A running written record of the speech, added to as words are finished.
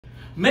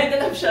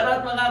Mega love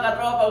shoutout mga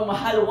katropang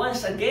mahal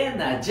once again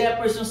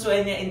Jefferson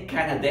Sueña in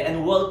Canada,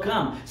 and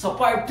welcome sa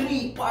part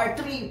 3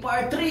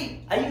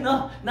 ayun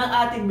no, ng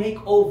ating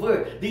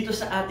makeover dito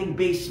sa ating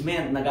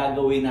basement na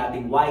gagawin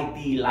nating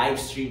YT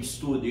Livestream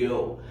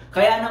Studio.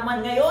 Kaya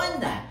naman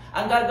ngayon,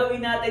 ang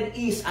gagawin natin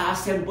is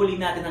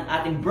assembling natin ang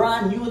ating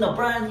brand new na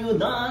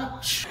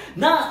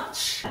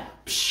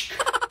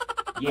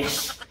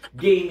yes,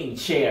 gaming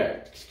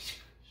chair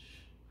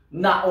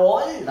na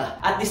all.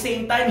 At the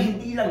same time,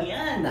 hindi lang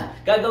yan.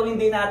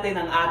 Gagawin din natin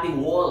ang ating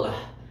wall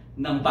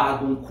ng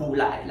bagong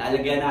kulay.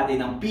 Lalagyan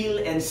natin ng peel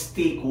and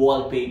stick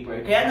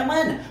wallpaper. Kaya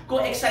naman,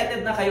 kung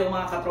excited na kayo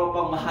mga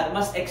katropang mahal,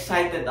 mas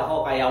excited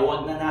ako, kaya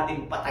wag na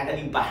natin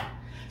patagalin pa.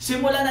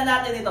 Simulan na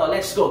natin ito.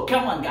 Let's go.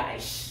 Come on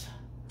guys.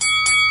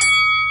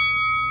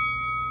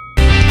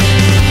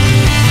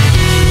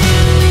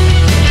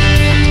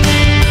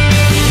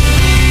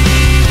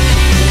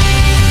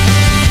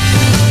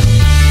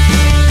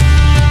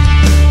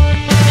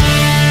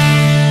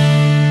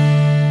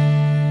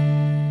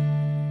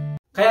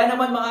 Kaya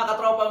naman mga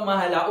katropang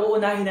mahala,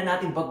 uunahin na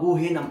natin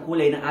baguhin ang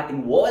kulay ng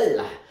ating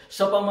wall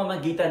sa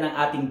pamamagitan ng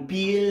ating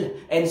peel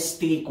and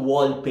stick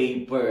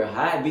wallpaper.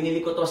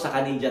 Binili ko to sa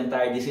Canadian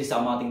Tire. This is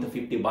amounting to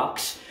 $50.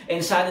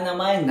 And sana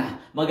naman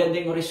maganda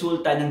yung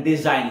resulta ng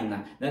design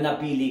na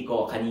napili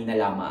ko kanina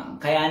lamang.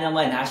 Kaya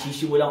naman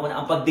sisimulan ko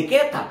na ang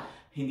pagdikit.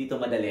 Hindi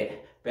to madali,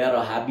 pero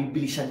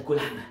bibilisan ko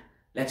lang.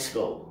 Let's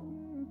go!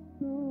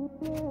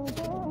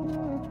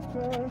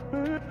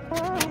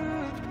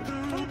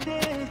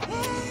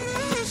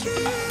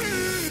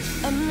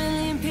 A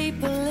million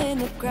people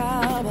in the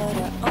crowd, but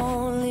I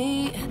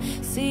only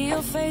see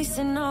your face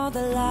in all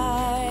the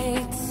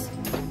lights.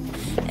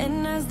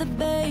 And as the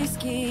bass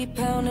keep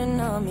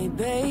pounding on me,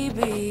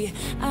 baby,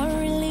 I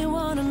really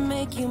wanna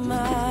make you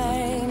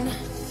mine.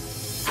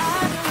 I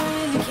don't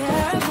really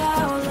care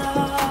about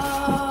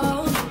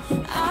love.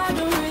 I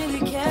don't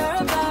really care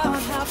about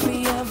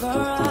happy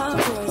ever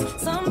after.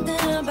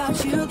 Something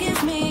about you gives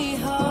me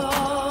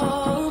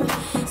hope.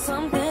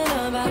 Something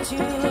about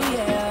you,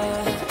 yeah.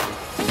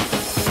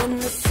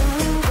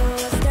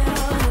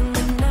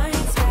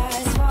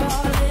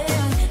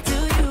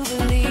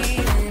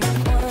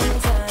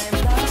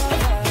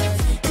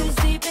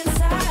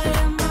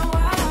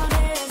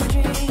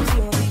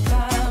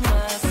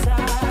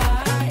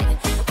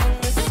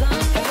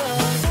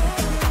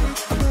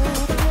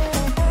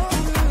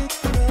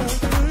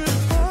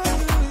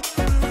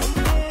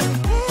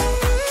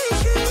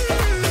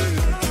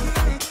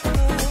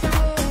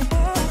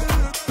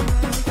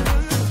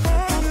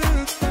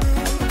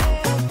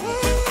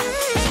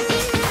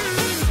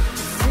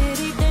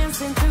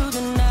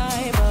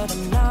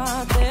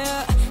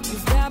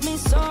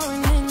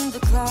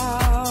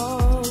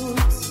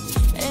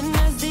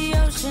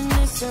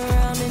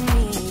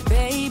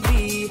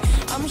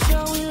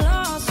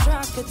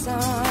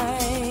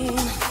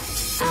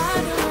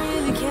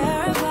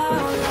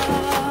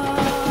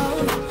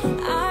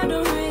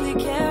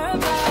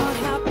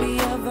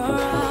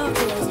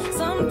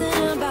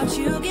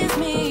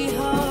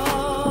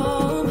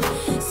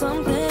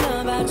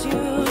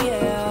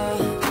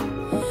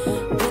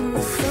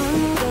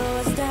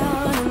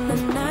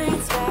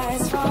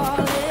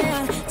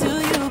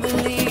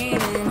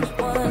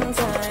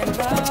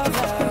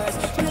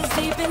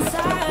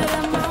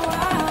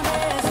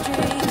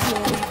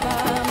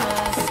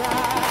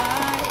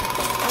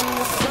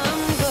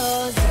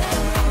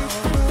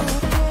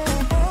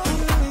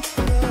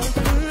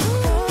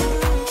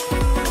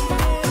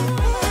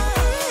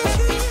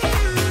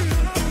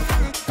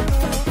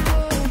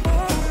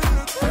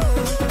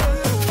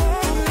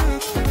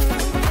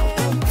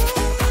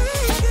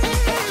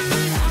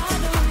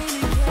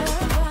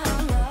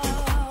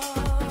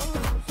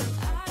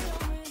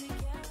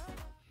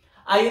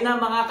 Ayun na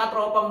mga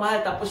katropang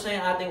mahal, tapos na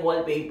yung ating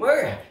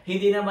wallpaper.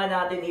 Hindi naman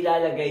natin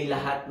ilalagay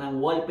lahat ng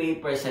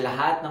wallpaper sa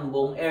lahat ng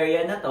buong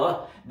area na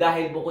to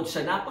dahil bukod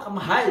sa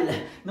napakamahal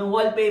ng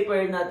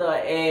wallpaper na to,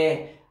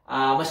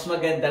 mas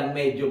magandang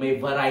medyo may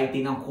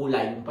variety ng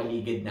kulay yung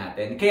paligid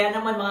natin. Kaya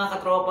naman mga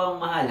katropang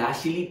mahal,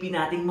 silipin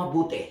natin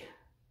mabuti.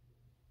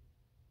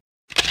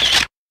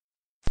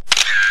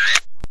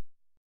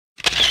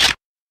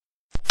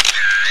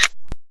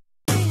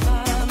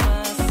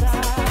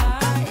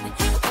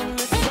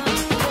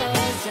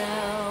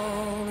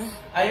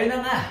 Ayun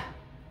na nga,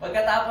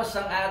 pagkatapos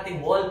ng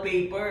ating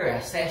wallpaper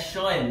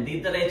session,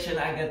 didiretso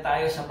na agad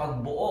tayo sa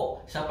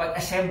pagbuo, sa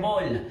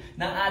pag-assemble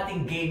ng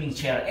ating gaming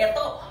chair.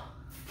 Eto!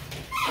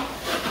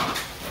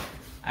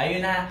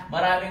 Ayun na,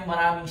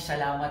 maraming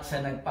salamat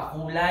sa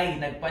nagpakulay,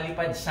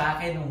 nagpalipad sa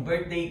akin ng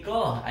birthday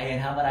ko. Ayan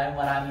ha,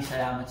 maraming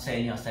salamat sa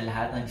inyo, sa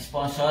lahat ng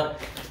sponsor.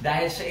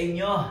 Dahil sa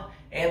inyo,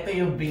 eto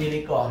yung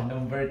binili ko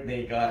ng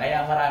birthday ko.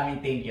 Kaya maraming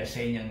thank you sa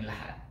inyong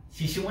lahat.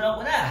 Sisimulan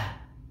ko na!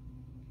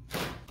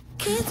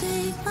 Can't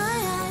take my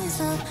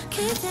eyes up,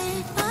 can't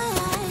take my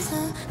eyes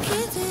up,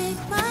 can't take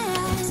my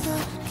eyes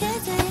up,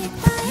 can't take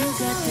my eyes up. You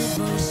got that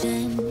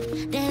motion,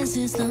 dance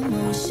in slow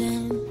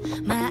motion.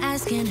 My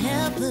eyes can't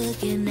help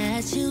looking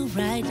at you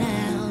right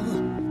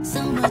now. So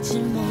much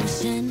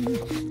emotion,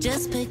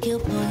 Just pick your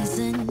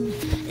poison.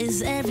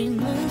 Is every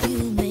move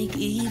you make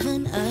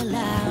even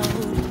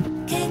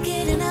allowed? Can't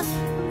get enough.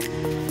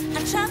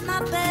 I try my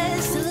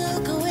best to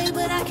look away,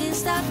 but I can't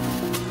stop.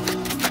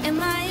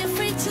 Am I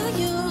afraid to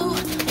you?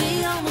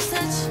 We almost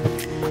touch.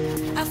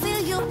 I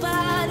feel your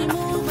body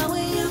move my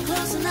way, you're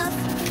close enough.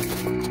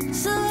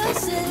 So I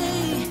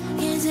say,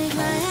 can't take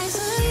my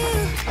eyes on you.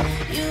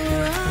 You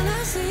were all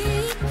I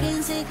see.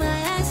 Can't take my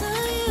eyes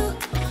on you.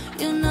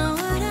 You know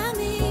what I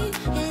mean.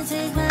 Can't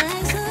take my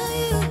eyes on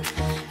you.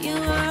 You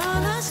were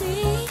all I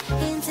see.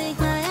 Can't take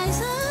my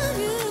eyes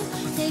on you.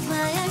 Take my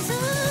eyes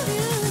on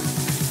you.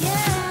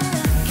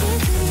 Yeah.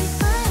 Can't take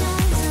my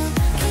eyes off.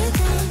 Can't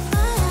take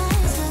my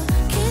eyes off.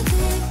 Can't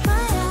take my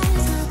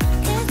eyes off.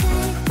 Can't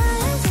take my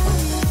eyes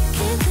off you.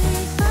 Can't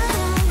take my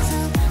eyes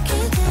off.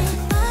 Can't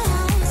take my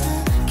eyes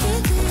off.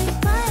 Can't take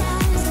my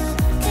eyes off.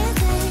 Can't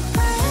take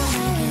my eyes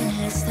off. Making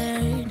heads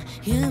turn.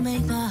 You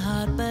make my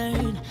heart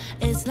burn.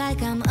 It's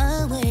like I'm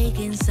awake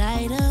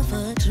inside of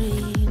a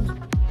dream.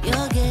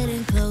 You're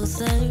getting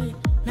closer.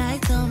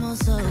 Night's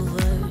almost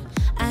over.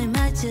 I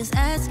might just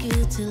ask you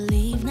to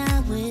leave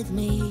now with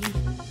me.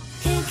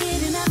 Can't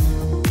get enough.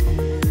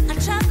 I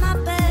try my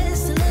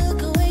best to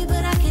look away,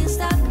 but I can't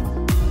stop.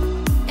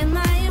 Am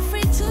I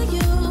afraid to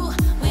you?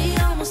 We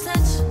almost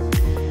touch.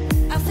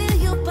 I feel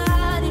your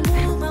body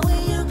move my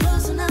way, you're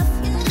close enough.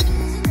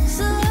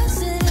 So I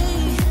say,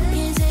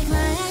 can't take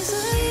my eyes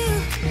on you.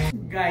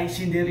 Guys,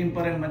 hindi rin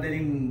parang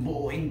madaling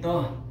buuin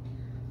to.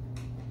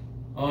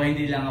 O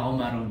hindi lang ako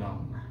marunong.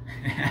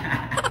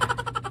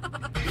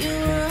 You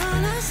were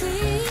all I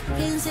see.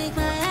 Can't take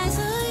my eyes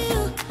on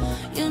you.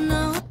 You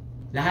know.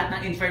 Lahat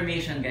ng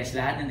information guys,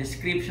 lahat ng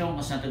description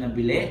kung saan ito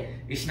nabili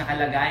is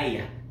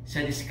nakalagay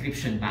sa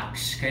description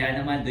box.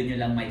 Kaya naman doon nyo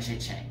lang may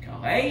check,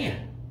 okay?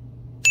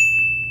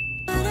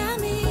 What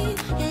I mean,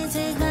 can't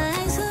take my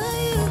eyes on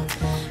you.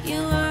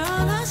 You are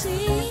all I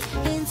see.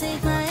 Can't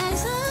take my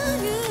eyes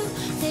on you.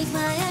 Take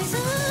my eyes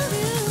on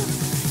you.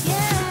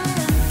 Yeah.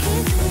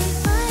 Can't take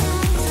my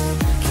eyes off.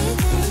 Can't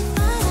take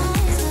my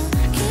eyes off.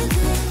 Can't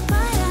take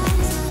my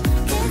eyes off.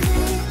 Can't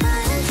take my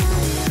eyes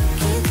on you.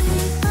 Can't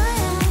take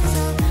my eyes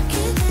off.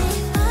 Can't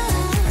take my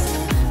eyes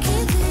off.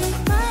 Can't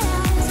take my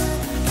eyes off.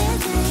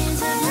 Can't take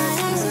my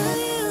eyes on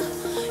you.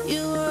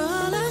 You are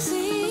all I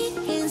see.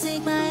 Can't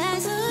take my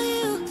eyes on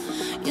you.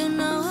 You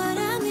know what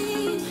I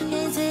mean.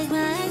 Can't take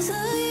my eyes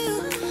on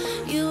you.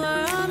 You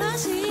are all I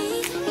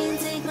see. Can't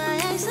take my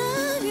eyes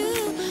on you.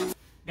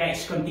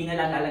 Guys, konti na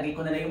lang, lalagay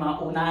ko na lang yung mga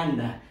unan.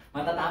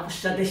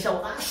 Matatapos na din sa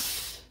wakas.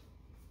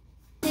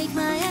 Take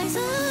my eyes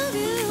off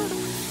you,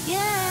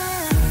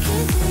 yeah.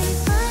 Can't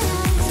take my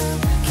eyes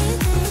off. Can't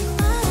take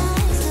my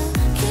eyes off.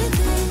 Can't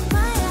take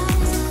my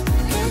eyes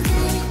off. Can't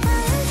take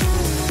my eyes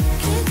off.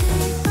 Can't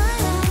take my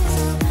eyes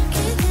off.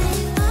 Can't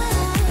take my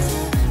eyes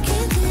off.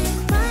 Can't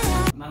take my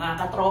eyes off. Mga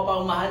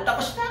katropang mahal,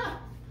 tapos na!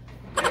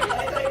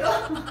 Ito.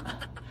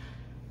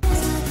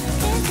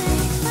 Can't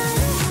take my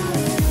eyes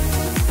off you. Can't take my eyes off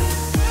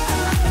you.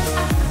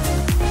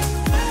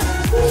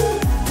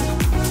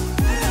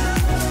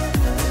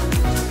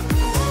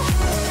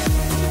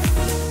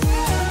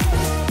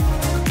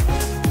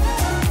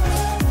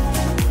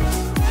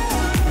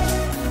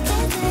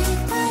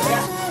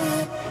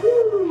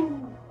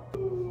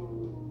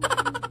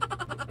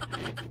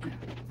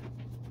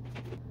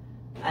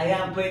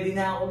 Ayan, pwede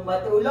na akong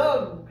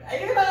matulog.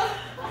 Ayun na!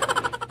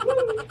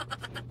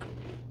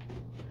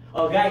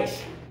 Oh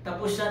guys,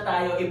 tapos na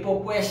tayo.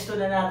 Ipopwesto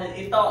na natin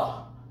ito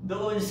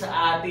doon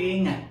sa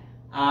ating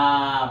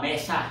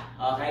mesa.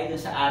 Okay?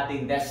 Doon sa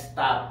ating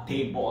desktop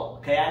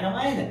table. Kaya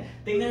naman,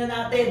 tingnan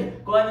na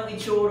natin kung anong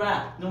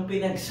itsura nung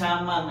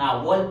pinagsamang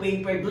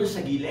wallpaper doon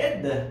sa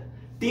gilid,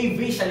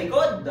 TV sa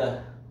likod,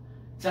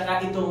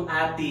 tsaka itong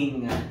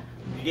ating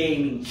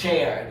gaming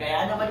chair.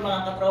 Kaya naman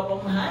mga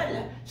katropang mahal,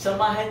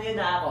 samahan niyo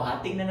na ako ha.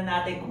 Tingnan na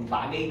natin kung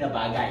bagay na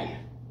bagay.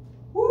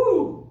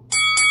 Woo!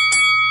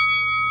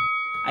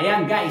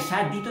 Ayan guys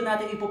ha, dito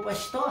natin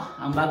ipopwesto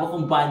ang bago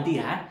kong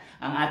body ha,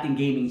 ang ating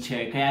gaming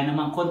chair. Kaya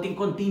naman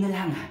konting-konti na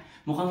lang,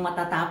 mukhang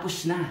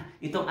matatapos na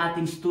itong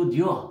ating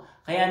studio.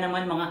 Kaya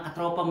naman mga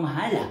katropang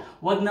mahal,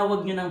 wag na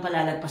wag nyo nang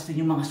palalagpasin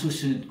yung mga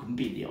susunod kong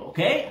video,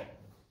 okay?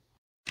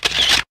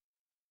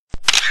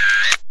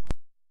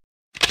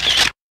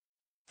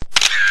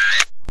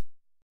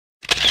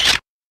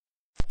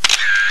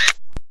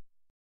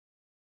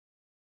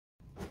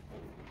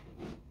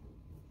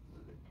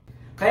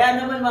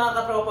 Kaya naman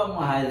mga katropang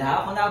mahal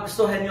ha, kung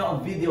nagustuhan nyo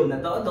ang video na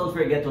to, don't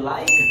forget to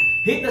like,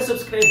 hit the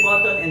subscribe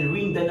button and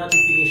ring the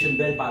notification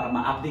bell para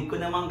ma-update ko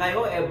naman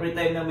kayo every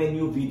time na may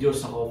new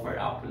videos ako for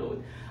upload.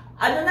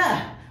 Ano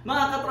na,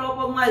 mga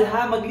katropang mahal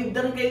ha, mag-leave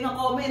na rin kayo ng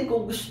comment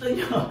kung gusto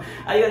nyo.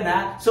 Ayun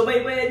ha,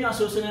 subaybayan nyo ang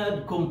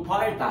susunod kong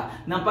part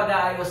ng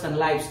pag-aayos ng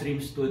Livestream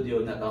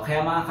studio na to.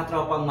 Kaya mga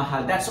katropang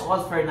mahal, that's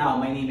all for now.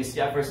 My name is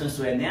Jefferson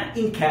Suenya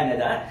in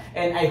Canada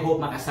and I hope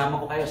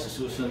makasama ko kayo sa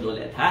susunod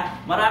ulit ha.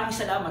 Maraming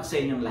salamat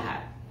sa inyong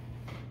lahat.